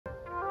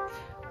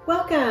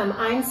Welcome,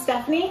 I'm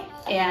Stephanie.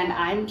 And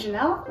I'm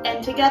Janelle,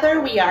 and together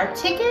we are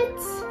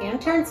Tickets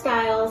and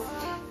Turnstiles.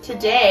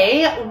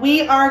 Today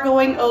we are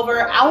going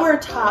over our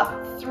top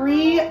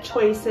 3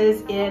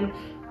 choices in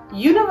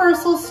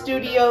Universal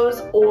Studios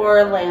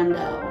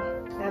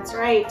Orlando. That's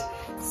right.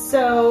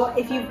 So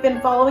if you've been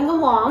following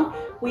along,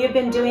 we have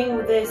been doing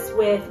this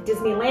with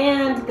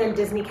Disneyland, then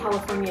Disney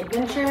California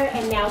Adventure,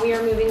 and now we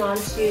are moving on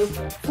to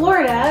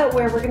Florida,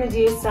 where we're going to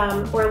do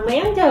some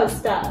Orlando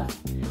stuff.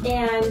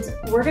 And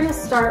we're going to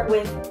start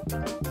with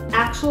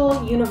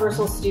actual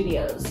Universal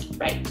Studios.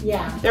 Right.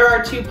 Yeah. There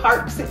are 2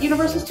 parks at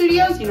Universal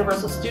Studios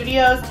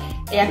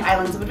and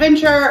Islands of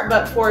Adventure,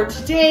 but for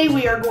today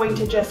we are going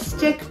to just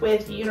stick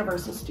with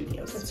Universal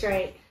Studios. That's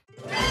right.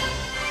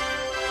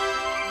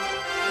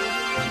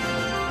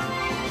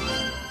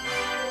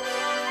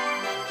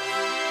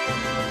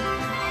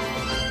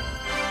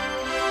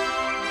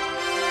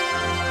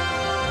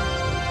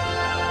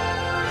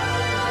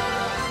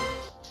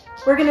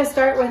 We're gonna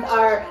start with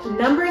our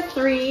number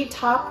 3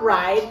 top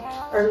ride,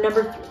 or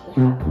number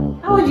 3.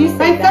 How would you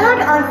say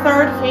that? Our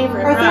third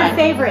favorite. Our third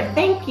favorite.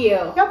 Thank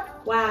you.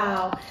 Yep.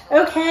 Wow.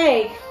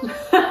 Okay.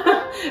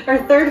 Our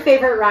third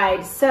favorite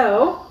ride.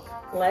 So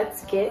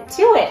let's get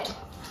to it.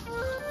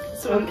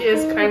 This one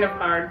is kind of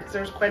hard because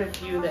there's quite a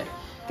few that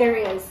there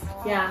is.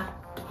 Yeah.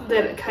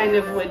 That kind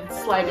of would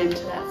slide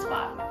into that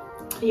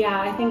spot.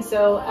 Yeah, I think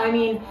so. I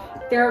mean,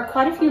 there are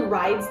quite a few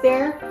rides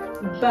there,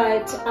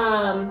 but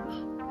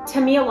to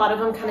me, a lot of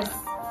them kind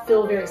of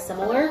feel very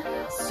similar.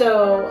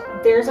 So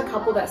there's a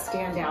couple that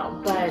stand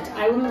out, but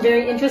I'm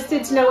very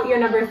interested to know what your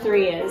number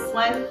 3 is.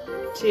 1,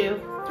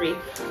 2, 3.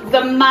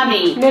 The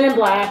Mummy. Men in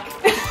Black.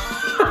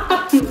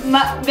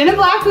 Men in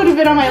Black would have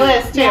been on my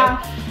list too.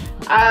 Yeah.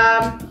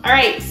 All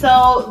right,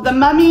 so The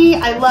Mummy,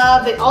 I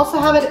love. They also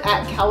have it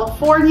at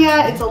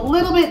California. It's a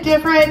little bit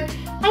different.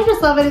 I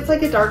just love it. It's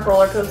like a dark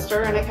roller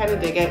coaster, and I kind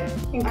of dig it.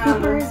 And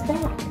Cooper is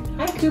back.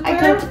 Hi, Cooper. Hi,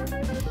 Cooper.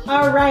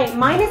 All right,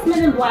 mine is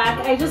Men in Black.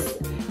 I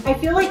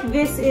feel like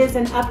this is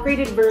an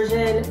upgraded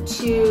version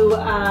to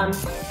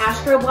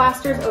Astro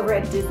Blasters over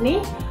at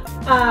Disney.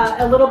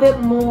 A little bit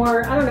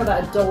more, I don't know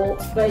about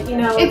adult, but you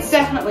know. It's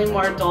definitely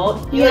more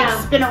adult. You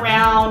like spin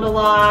around a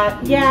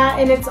lot. Yeah,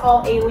 and it's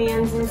all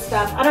aliens and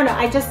stuff. I don't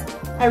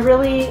know, I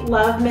really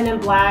love Men in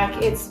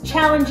Black. It's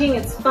challenging,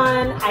 it's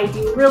fun. I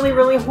do really,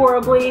 really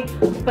horribly,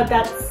 but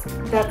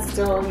that's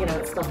still, you know,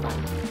 it's still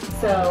fun.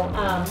 So,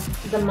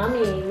 The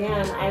Mummy,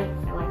 man, I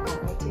like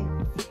that ride too.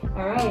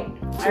 All right,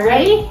 you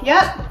ready?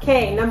 Yep.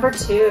 Okay, number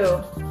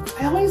 2.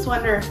 I always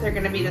wonder if they're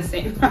gonna be the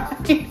same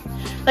ride.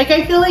 Like,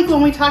 I feel like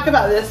when we talk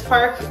about this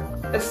park,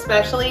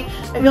 especially,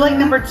 I feel like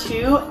number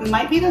 2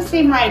 might be the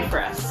same ride for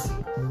us.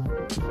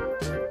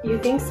 You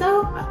think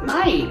so? It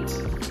might.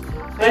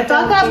 I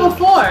thought that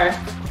before.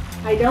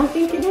 I don't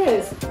think it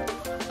is.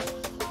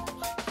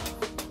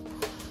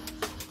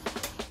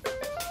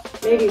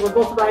 Maybe we're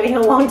both riding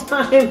a long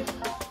time.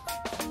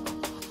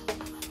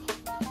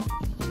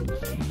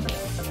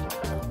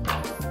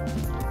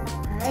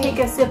 Take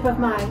a sip of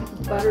my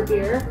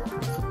butterbeer.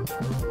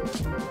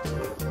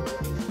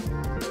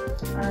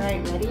 All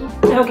right, ready?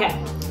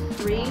 Okay.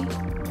 3,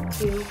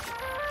 2,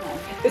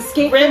 1.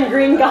 Escape from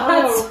Green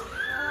Gods.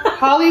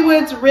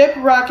 Hollywood's Rip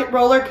Rocket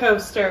Roller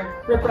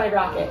Coaster. Rip Ride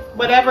Rocket.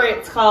 Whatever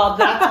it's called,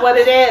 that's what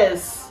it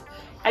is.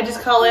 I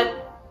just call it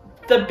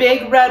the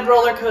big red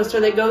roller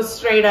coaster that goes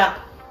straight up.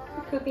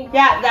 Poopy.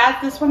 Yeah,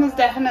 this one is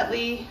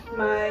definitely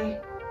my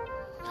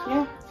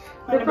Rip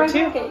number Ride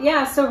 2. Rocket.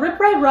 Yeah, so Rip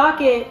Ride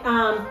Rocket,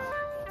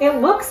 it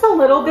looks a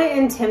little bit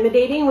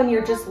intimidating when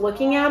you're just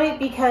looking at it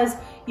because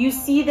you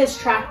see this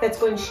track that's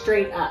going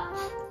straight up.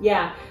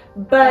 Yeah,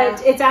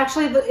 but it's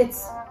actually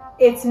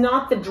it's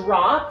not the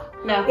drop.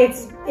 No.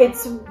 It's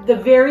the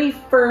very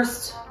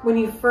first, when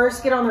you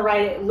first get on the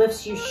ride, it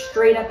lifts you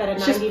straight up at a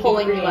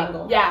 90-degree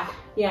angle. Yeah.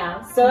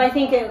 Yeah, so I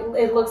think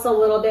it looks a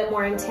little bit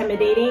more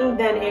intimidating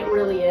than it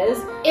really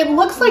is. It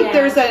looks like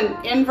there's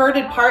an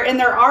inverted part, and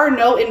there are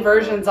no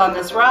inversions on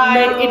this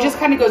ride. No. It just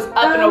kind of goes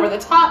up and over the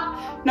top.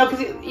 No,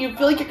 because you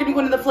feel like you're going to go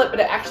into the flip, but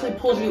it actually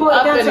pulls you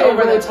up and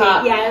over the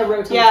top. Yeah, it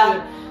rotates you.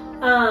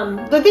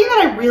 The thing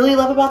that I really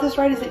love about this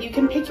ride is that you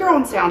can pick your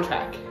own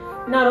soundtrack.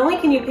 Not only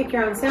can you pick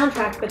your own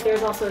soundtrack, but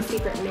there's also a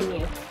secret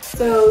menu.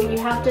 So you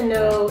have to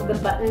know the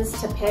buttons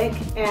to pick,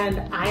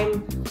 and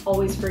I'm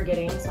always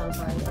forgetting, so I'm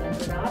sorry that I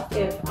forgot.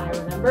 If I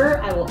remember,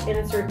 I will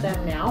insert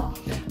them now.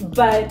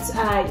 But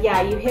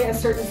yeah, you hit a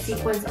certain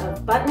sequence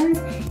of buttons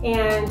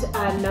and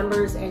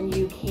numbers, and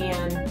you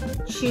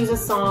can choose a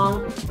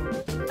song.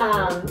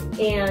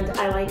 And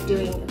I like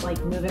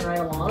moving right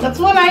along. That's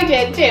what I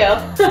did too.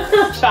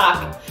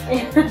 Shock.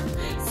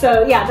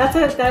 So yeah,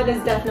 that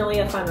is definitely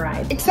a fun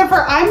ride. Except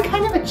for I'm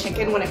kind of a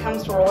chicken when it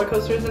comes to roller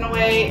coasters in a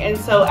way, and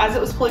so as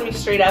it was pulling me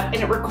straight up, and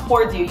it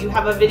records you. You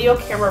have a video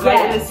camera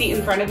right in the seat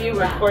in front of you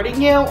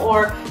recording you,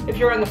 or if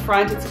you're in the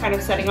front, it's kind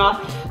of setting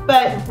off.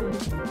 But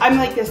I'm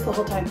like this the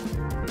whole time.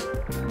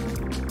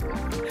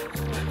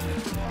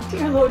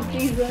 Dear Lord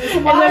Jesus.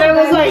 And then I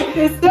was like,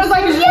 yay, this is the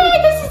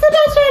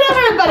best ride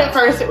ever. But at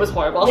first it was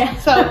horrible. Yeah.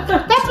 So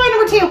that's my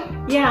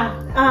number 2. Yeah.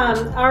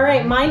 All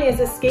right. Mine is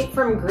Escape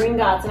from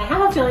Gringotts. And I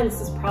have a feeling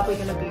this is probably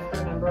going to be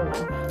her number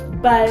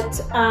 1.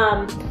 But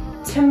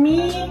to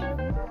me,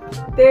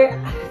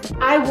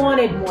 I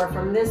wanted more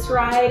from this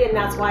ride. And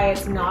that's why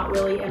it's not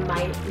really in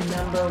my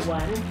number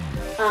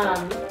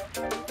 1.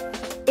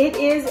 It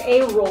is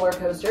a roller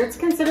coaster. It's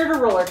considered a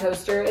roller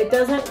coaster. It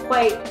doesn't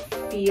quite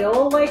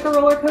feel like a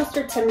roller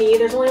coaster to me.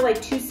 There's only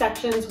like 2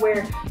 sections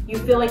where you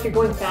feel like you're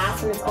going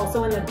fast, and it's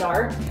also in the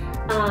dark.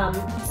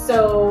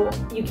 So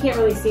you can't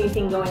really see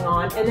anything going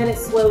on. And then it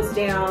slows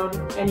down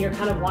and you're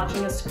kind of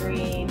watching a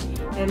screen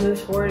and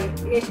moves forward.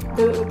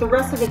 The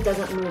rest of it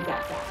doesn't move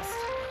that fast.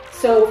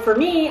 So for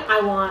me,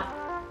 I want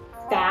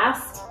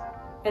fast,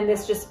 and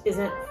this just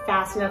isn't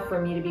fast enough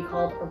for me to be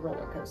called a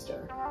roller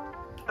coaster.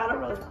 I don't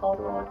really call it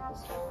a roller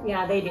coaster.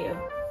 Yeah, they do.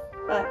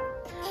 But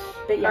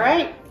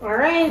yeah. All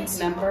right.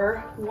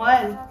 Number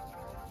 1.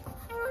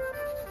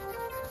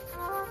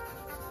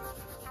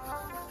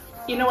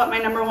 You know what my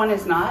number 1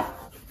 is not?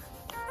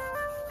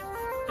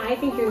 I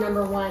think your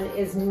number 1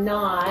 is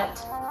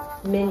not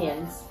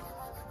Minions.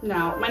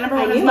 No, my number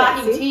 1 is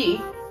not E.T.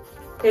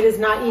 It is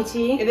not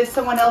E.T.? It is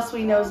someone else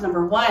we know's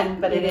number 1,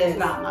 but it is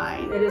not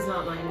mine. It is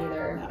not mine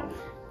either.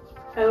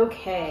 No.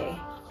 Okay.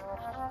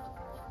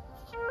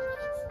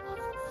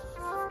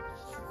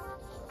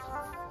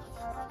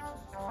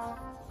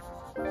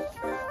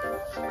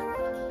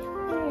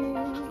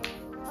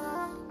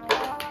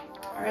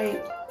 All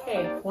right.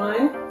 Okay,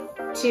 1,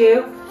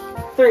 2,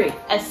 3.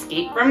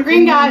 Escape from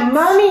Gringotts.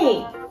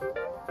 Mummy!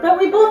 But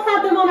we both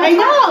have them on the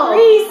top top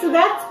 3, so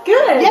that's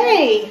good.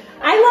 Yay!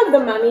 I love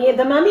the Mummy.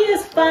 The Mummy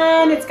is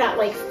fun. It's got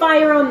like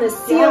fire on the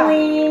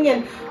ceiling,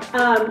 and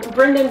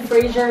Brendan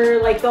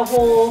Fraser, like the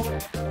whole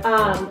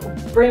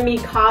bring me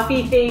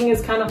coffee thing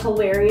is kind of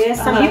hilarious.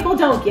 Some people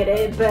don't get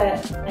it,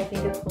 but I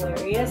think it's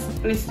hilarious.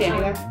 When he's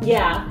standing there.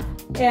 Yeah.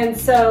 And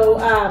so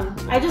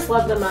I just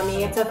love the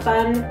Mummy. It's a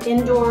fun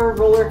indoor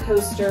roller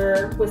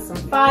coaster with some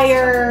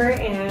fire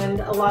and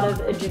a lot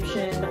of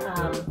Egyptian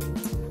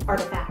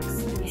artifacts.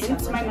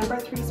 It's my number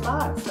 3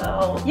 spot,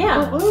 so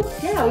yeah,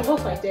 yeah, we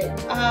both liked it.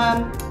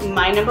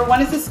 My number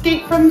 1 is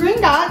Escape from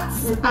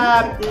Gringotts.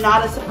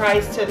 Not a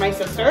surprise to my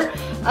sister.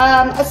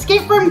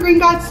 Escape from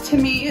Gringotts to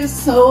me is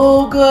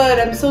so good.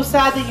 I'm so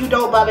sad that you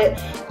don't love it.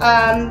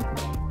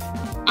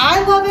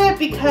 I love it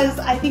because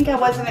I think I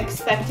wasn't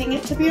expecting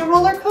it to be a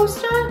roller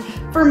coaster.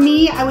 For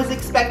me, I was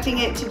expecting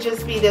it to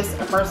just be this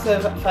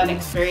immersive, fun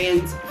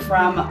experience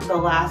from the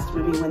last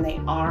movie when they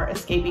are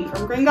escaping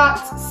from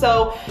Gringotts.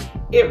 So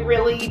it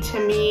really,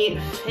 to me,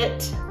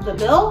 fit the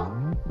bill.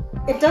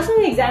 It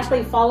doesn't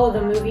exactly follow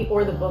the movie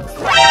or the books.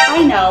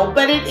 I know,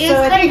 but it is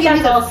so kind of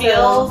giving the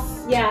feels.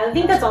 Yeah, I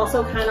think that's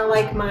also kind of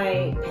like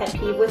my pet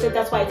peeve with it.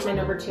 That's why it's my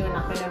number 2 and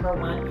not my number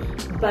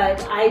 1.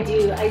 But I do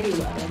love it.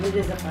 It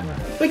is a fun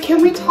ride. But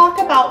can we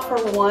talk about for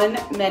 1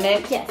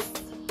 minute? Yes.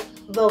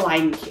 The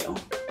line queue.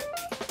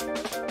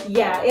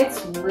 Yeah,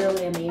 it's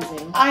really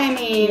amazing. I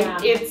mean,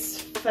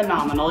 it's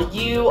phenomenal.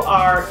 You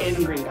are in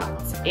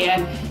Gringotts,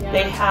 and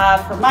they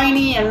have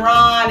Hermione and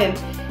Ron, and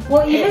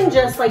well, even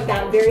just like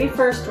that very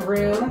first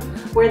room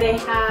where they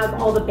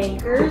have all the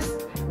bankers.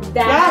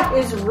 That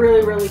is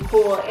really, really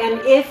cool.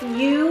 And if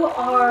you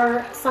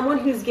are someone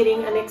who's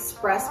getting an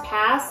express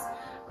pass,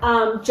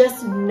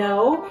 just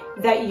know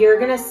that you're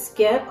gonna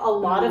skip a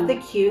lot of the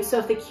queue. So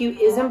if the queue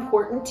is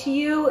important to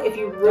you, if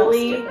you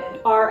really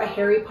are a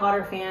Harry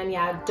Potter fan,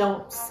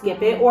 don't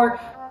skip it. Or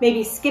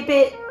maybe skip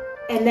it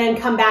and then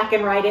come back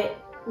and ride it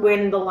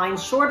when the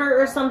line's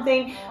shorter or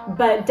something,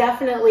 but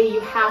definitely you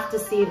have to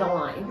see the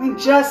line. I mean,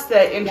 just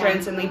the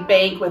entrance and the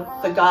bank with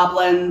the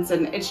goblins,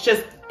 and it's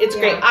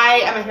great. I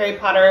am a Harry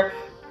Potter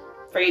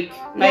freak.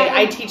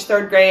 I teach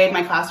 3rd grade,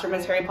 my classroom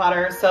is Harry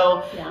Potter,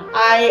 so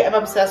I am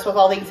obsessed with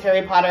all things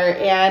Harry Potter,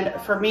 and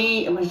for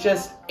me,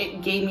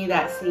 it gave me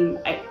that scene.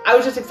 I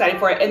was just excited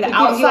for it. And the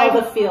outside, gives you all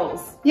the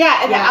feels.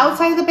 Yeah, and the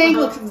outside of the bank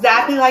looks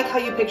exactly like how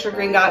you picture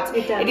Gringotts.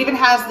 It even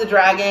has the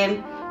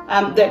dragon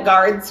that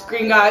guards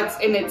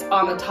Gringotts, and it's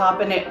on the top,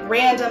 and it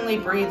randomly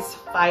breathes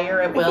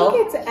fire at will. I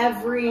think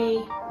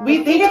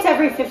it's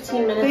every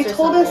 15 minutes. They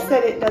told us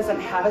that it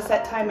doesn't have a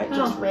set time, it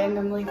just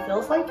randomly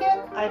feels like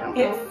it. I don't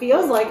know. It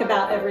feels like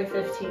about every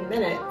 15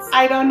 minutes.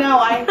 I don't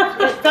know.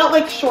 It felt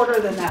like shorter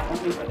than that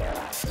when we were there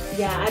last.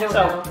 Yeah, I don't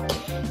know.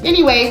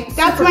 Anyway,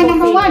 that's my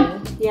number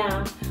 1.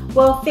 Yeah.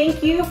 Well,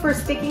 thank you for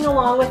sticking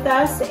along with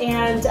us,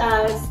 and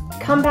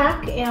come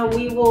back and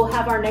we will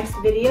have our next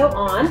video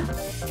on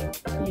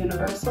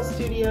Universal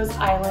Studios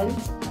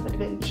Islands of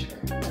Adventure.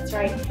 That's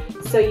right.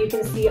 So you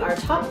can see our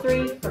top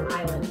 3 from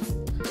Islands.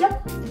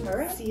 Yep. All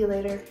right. See you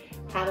later.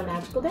 Have a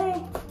magical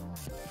day.